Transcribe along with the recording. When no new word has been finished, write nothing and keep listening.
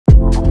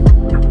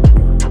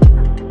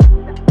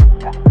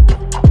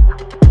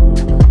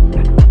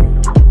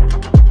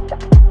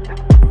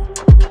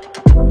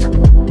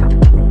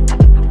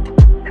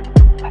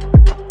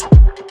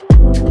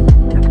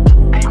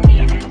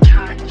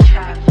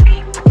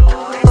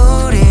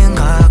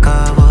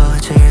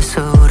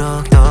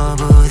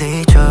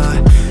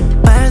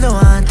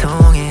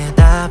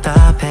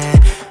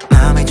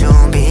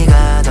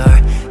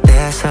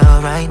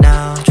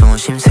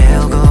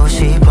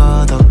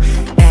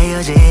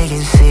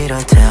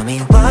don't tell me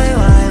why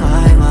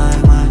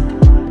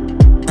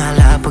날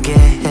아프게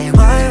해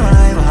why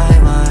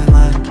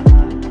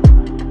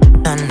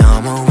난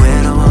너무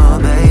외로워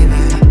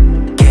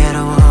baby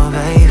괴로워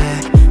baby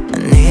I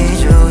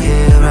need you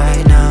here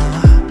right now.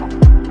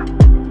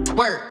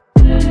 Word.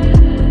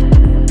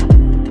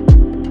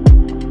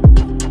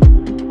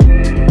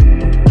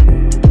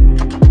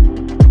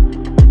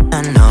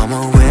 난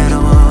너무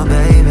외로워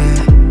baby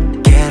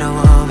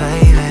괴로워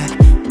baby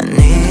I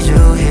need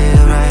you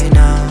here right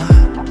now.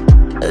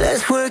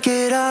 Let's work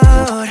it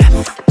out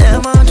내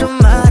맘 좀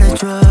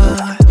말해줘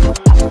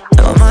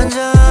너 먼저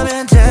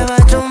하면 제발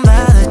좀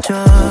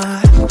받아줘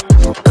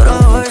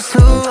돌아올 수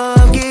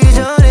없기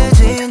전에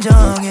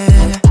진정해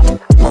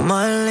뭐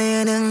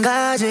멀리는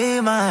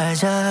가지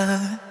말자.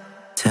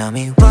 Tell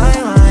me why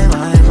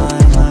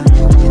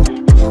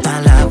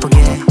날 아프게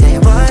해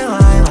why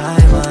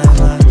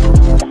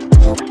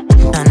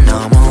난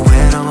너무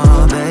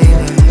외로워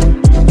baby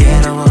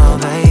괴로워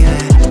baby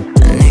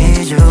I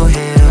need you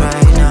here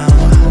right now.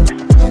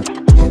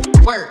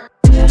 Word.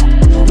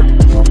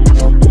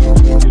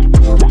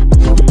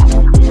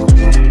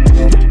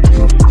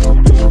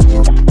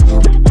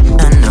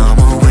 난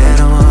너무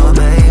외로워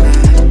baby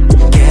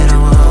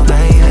괴로워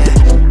baby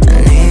I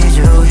need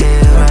you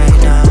here right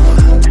now.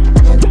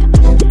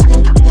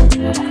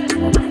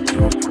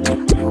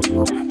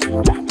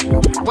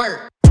 Word.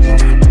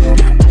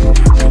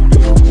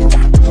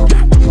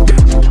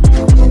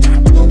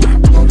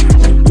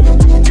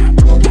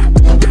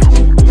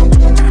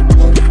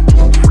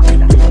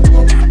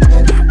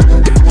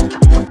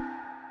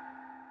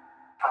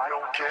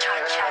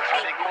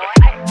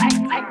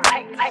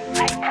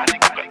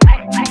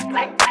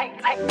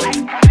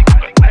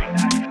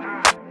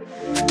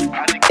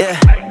 Yeah,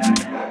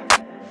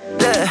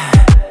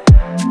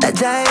 나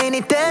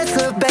자인이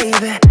됐어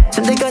baby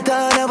something가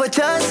더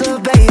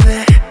넘어졌어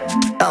baby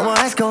너무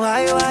ask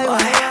why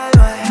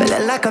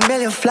feeling like a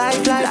million fly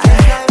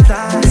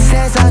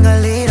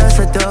세상을 잃어